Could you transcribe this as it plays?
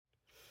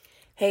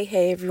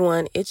Hey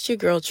everyone, it's your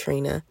girl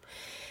Trina.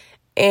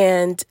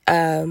 And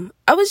I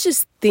was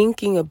just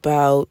thinking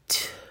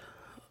about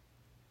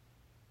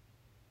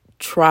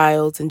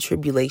trials and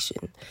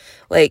tribulation.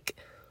 Like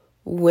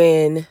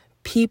when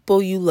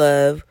people you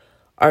love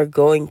are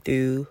going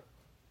through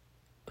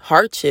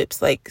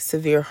hardships, like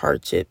severe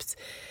hardships.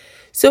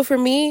 So for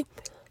me,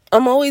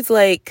 I'm always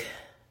like,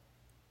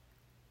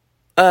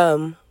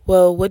 well,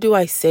 what do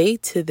I say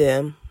to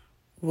them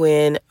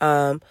when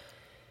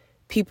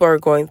people are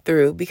going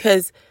through?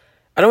 Because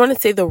I don't want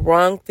to say the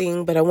wrong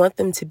thing, but I want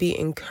them to be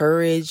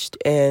encouraged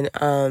and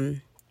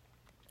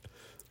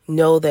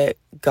know that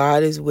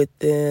God is with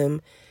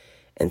them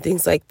and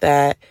things like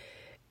that.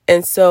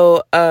 And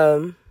so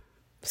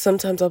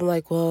sometimes I'm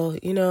like, well,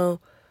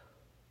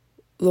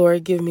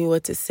 Lord, give me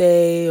what to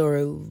say,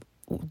 or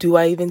do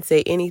I even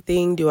say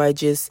anything? Do I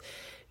just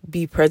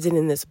be present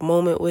in this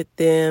moment with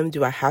them?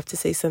 Do I have to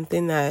say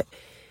something that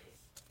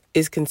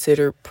is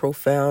considered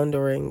profound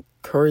or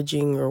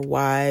encouraging or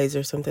wise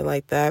or something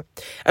like that?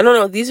 I don't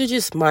know. These are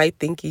just my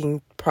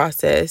thinking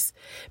process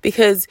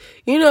because,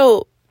 you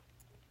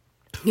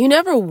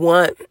never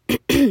want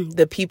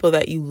the people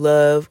that you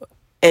love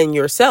and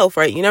yourself,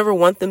 right? You never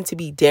want them to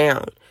be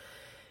down.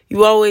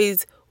 You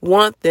always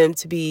want them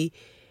to be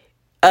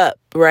up,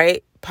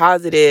 right?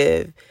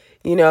 Positive,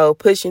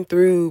 pushing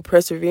through,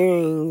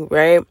 persevering,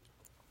 right?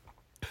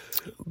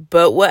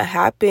 But what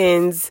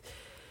happens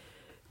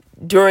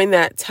during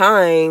that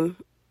time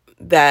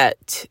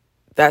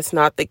that's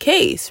not the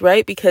case,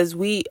 right? Because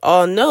we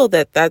all know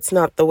that that's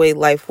not the way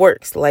life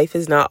works. Life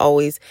is not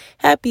always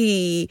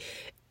happy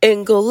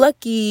and go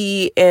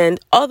lucky and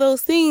all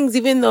those things,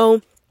 even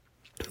though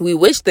we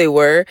wish they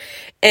were.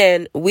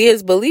 And we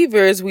as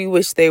believers, we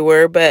wish they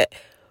were, but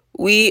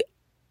we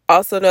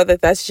also know that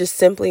that's just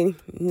simply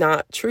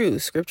not true.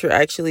 Scripture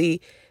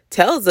actually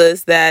tells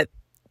us that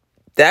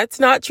that's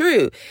not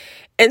true.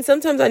 And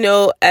sometimes I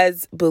know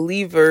as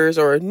believers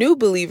or new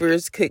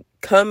believers could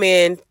come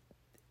in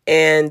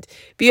and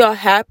be all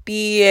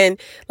happy and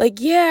like,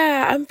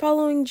 yeah, I'm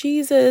following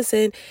Jesus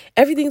and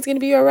everything's going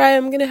to be all right.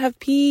 I'm going to have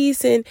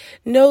peace and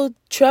no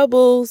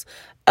troubles.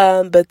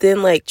 But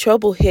then like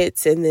trouble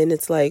hits and then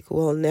it's like,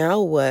 well, now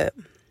what?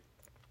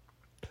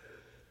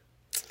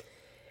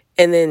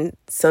 And then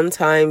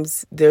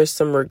sometimes there's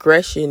some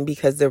regression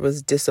because there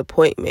was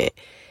disappointment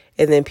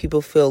and then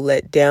people feel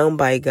let down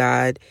by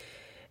God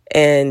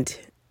and,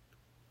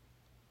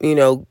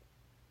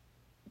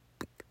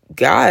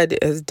 God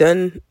has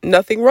done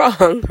nothing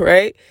wrong,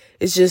 right?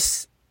 It's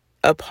just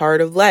a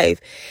part of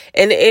life.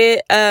 And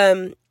it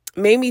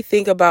made me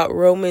think about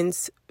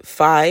Romans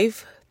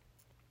 5,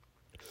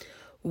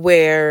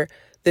 where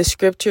the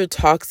scripture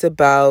talks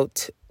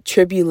about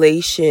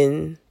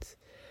tribulation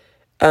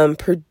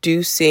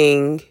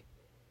producing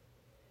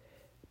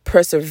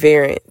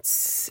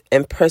perseverance,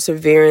 and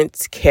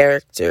perseverance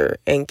character,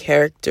 and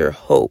character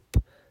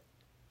hope.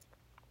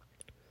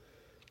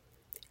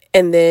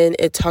 And then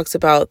it talks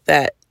about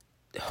that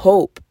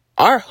hope,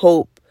 our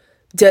hope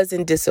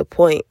doesn't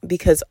disappoint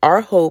because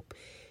our hope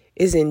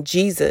is in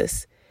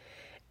Jesus.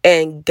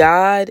 And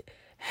God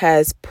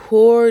has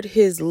poured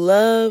his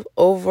love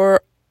over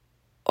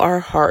our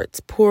hearts,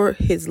 poured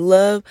his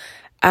love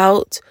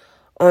out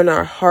on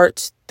our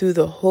hearts through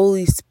the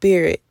Holy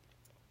Spirit.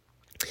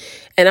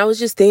 And I was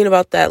just thinking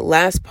about that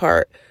last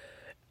part,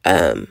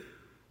 how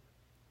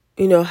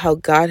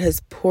God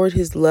has poured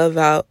his love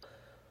out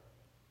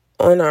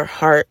on our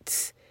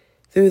hearts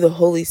through the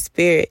Holy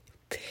Spirit.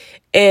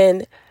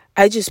 And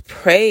I just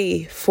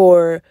pray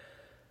for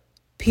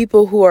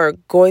people who are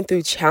going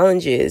through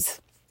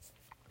challenges,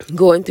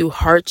 going through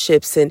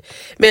hardships. And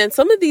man,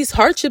 some of these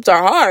hardships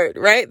are hard,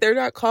 right? They're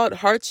not called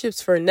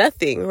hardships for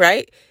nothing,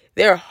 right?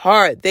 They're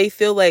hard.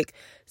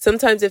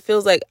 Sometimes it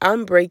feels like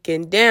I'm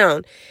breaking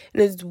down.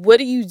 And it's, what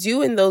do you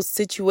do in those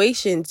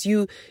situations?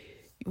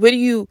 What do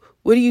you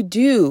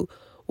do?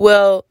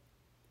 Well,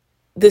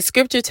 the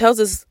scripture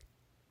tells us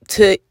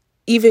to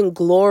even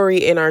glory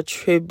in our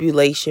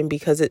tribulation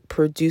because it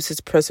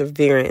produces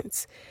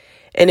perseverance.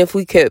 And if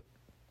we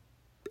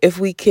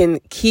can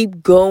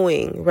keep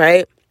going,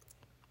 right,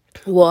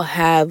 we'll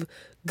have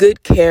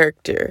good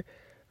character,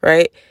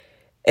 right?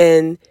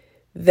 And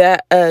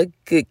that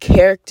good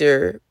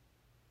character,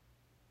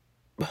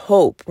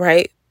 hope,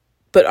 right?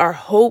 But our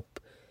hope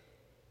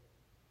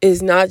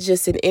is not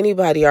just in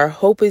anybody. Our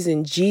hope is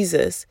in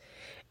Jesus.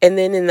 And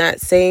then in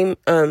that same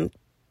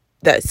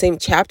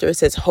chapter, it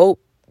says hope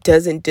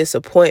doesn't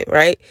disappoint,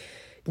 right?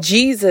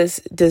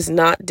 Jesus does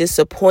not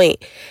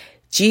disappoint.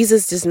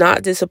 Jesus does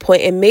not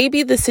disappoint. And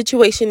maybe the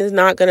situation is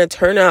not going to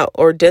turn out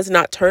or does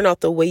not turn out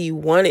the way you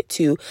want it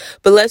to.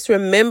 But let's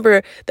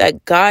remember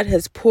that God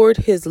has poured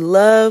his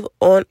love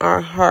on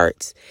our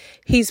hearts.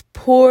 He's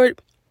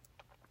poured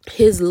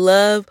his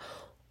love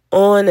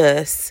on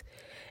us,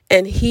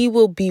 and he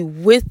will be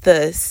with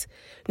us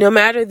no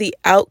matter the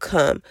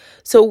outcome.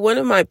 So one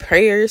of my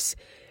prayers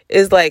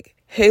is like,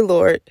 hey,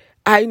 Lord,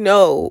 I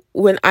know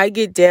when I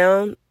get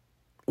down,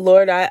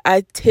 Lord,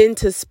 I tend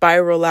to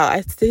spiral out.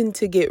 I tend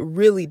to get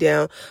really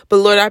down. But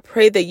Lord, I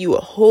pray that you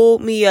would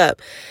hold me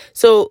up.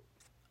 So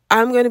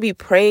I'm going to be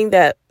praying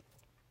that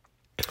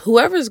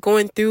whoever's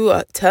going through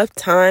a tough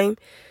time,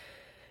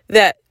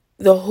 that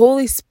the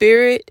Holy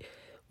Spirit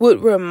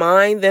would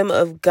remind them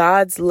of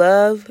God's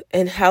love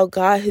and how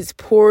God has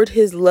poured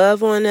his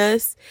love on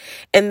us,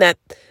 and that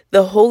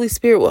the Holy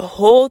Spirit will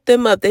hold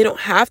them up. They don't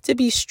have to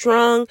be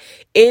strong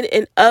in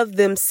and of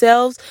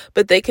themselves,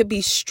 but they could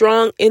be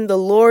strong in the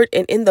Lord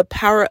and in the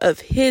power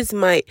of his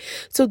might.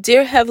 So,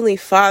 dear Heavenly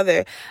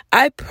Father,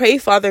 I pray,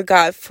 Father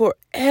God, for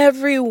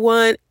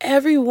everyone,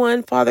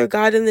 Father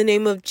God, in the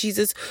name of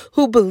Jesus,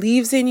 who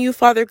believes in you,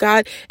 Father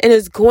God, and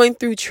is going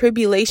through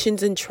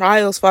tribulations and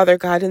trials, Father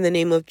God, in the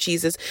name of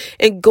Jesus,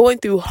 and going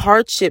through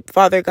hardship,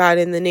 Father God,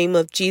 in the name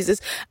of Jesus.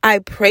 I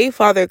pray,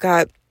 Father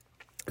God,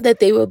 that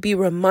they will be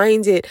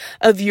reminded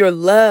of your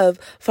love,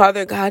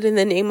 Father God, in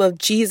the name of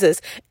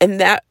Jesus, and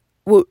that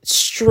will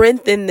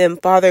strengthen them,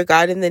 Father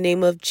God, in the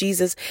name of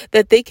Jesus,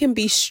 that they can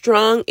be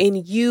strong in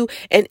you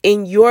and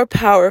in your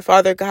power,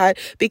 Father God,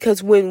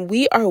 because when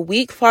we are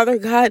weak, Father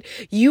God,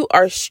 you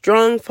are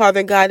strong,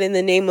 Father God, in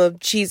the name of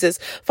Jesus.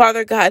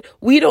 Father God,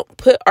 we don't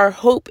put our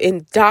hope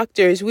in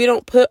doctors. We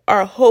don't put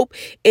our hope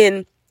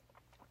in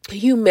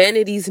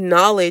humanity's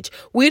knowledge.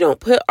 We don't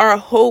put our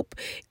hope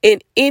in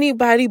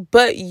anybody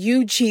but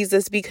you,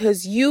 Jesus,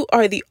 because you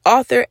are the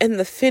author and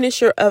the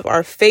finisher of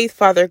our faith,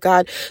 Father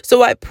God.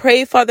 So I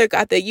pray, Father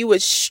God, that you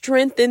would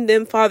strengthen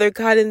them, Father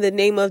God, in the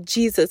name of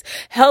Jesus.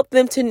 Help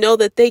them to know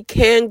that they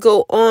can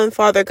go on,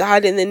 Father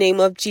God, in the name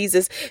of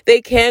Jesus.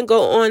 They can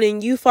go on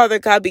in you, Father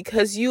God,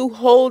 because you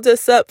hold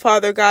us up,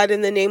 Father God,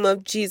 in the name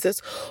of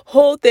Jesus.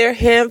 Hold their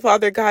hand,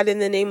 Father God, in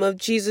the name of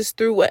Jesus,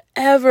 through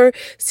whatever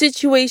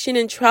situation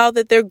and trial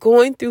that they're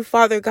going through,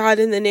 Father God,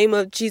 in the name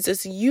of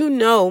Jesus. You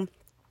know,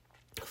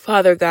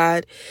 Father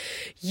God,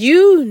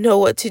 you know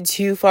what to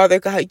do, Father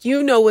God.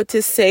 You know what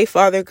to say,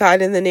 Father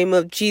God, in the name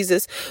of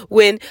Jesus,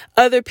 when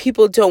other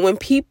people don't, when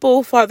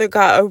people, Father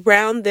God,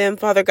 around them,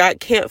 Father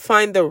God, can't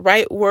find the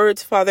right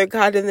words, Father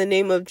God, in the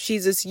name of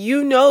Jesus.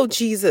 You know,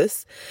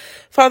 Jesus.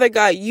 Father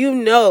God, you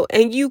know,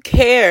 and you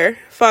care,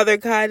 Father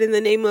God, in the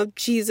name of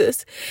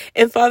Jesus.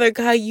 And Father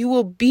God, you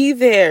will be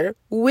there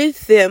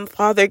with them,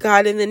 Father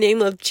God, in the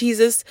name of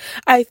Jesus.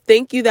 I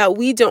thank you that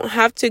we don't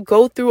have to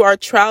go through our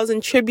trials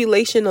and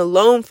tribulation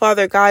alone,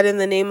 Father God, in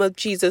the name of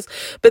Jesus,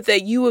 but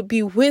that you would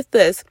be with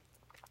us.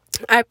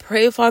 I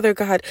pray, Father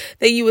God,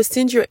 that you would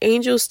send your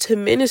angels to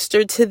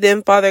minister to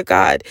them, Father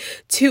God,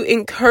 to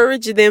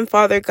encourage them,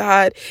 Father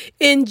God,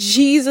 in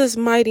Jesus'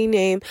 mighty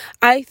name.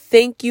 I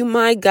thank you,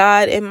 my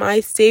God and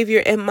my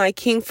Savior and my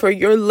King, for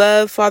your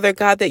love, Father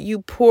God, that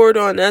you poured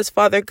on us,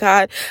 Father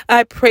God.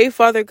 I pray,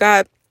 Father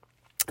God,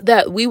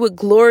 that we would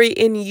glory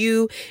in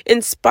you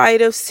in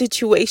spite of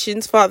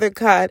situations, Father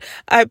God.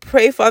 I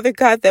pray, Father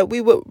God, that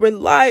we would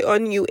rely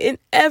on you in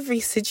every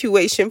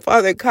situation,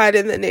 Father God,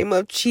 in the name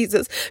of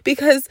Jesus,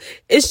 because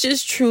it's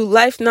just true.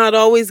 Life not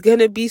always going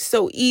to be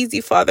so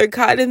easy, Father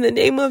God, in the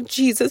name of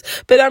Jesus.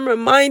 But I'm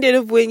reminded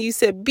of when you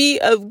said, be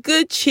of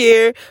good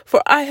cheer,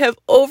 for I have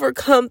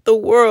overcome the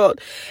world.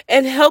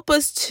 And help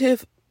us,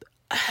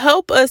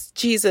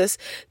 Jesus,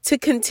 to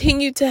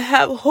continue to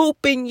have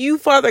hope in you,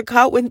 Father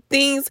God, when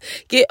things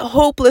get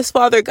hopeless,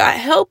 Father God.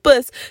 Help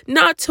us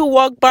not to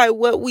walk by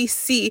what we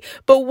see,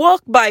 but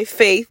walk by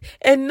faith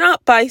and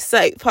not by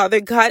sight, Father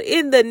God,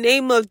 in the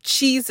name of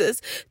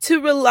Jesus, to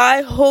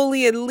rely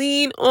wholly and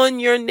lean on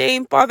your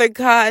name, Father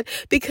God,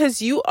 because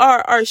you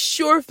are our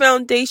sure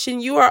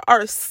foundation. You are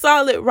our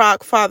solid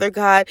rock, Father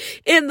God,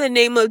 in the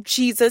name of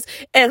Jesus,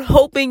 and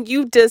hoping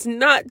you does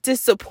not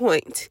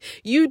disappoint.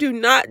 You do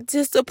not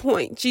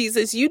disappoint,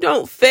 Jesus. You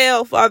don't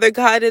fail, Father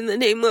God, in the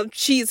name of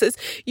Jesus.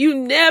 You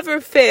never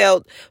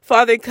failed,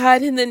 Father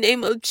God, in the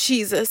name of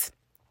Jesus.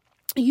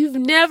 You've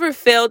never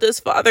failed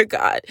us, Father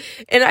God.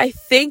 And I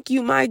thank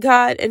you, my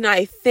God, and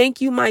I thank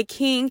you, my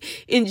King,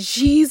 in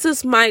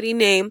Jesus' mighty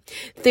name.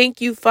 Thank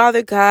you,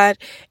 Father God.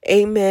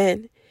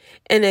 Amen.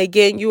 And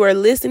again, you are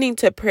listening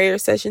to Prayer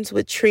Sessions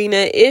with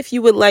Trina. If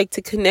you would like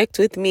to connect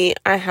with me,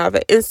 I have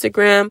an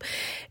Instagram.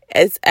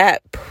 It's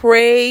at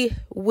Pray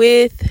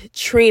with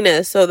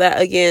Trina. So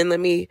that, again, let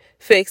me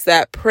fix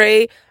that.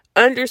 Pray_with_Trina.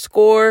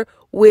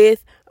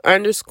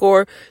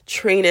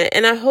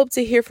 And I hope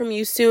to hear from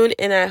you soon.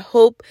 And I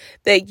hope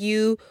that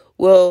you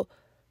will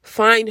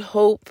find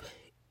hope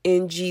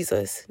in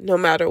Jesus no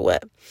matter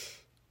what.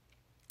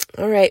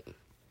 All right.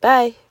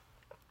 Bye.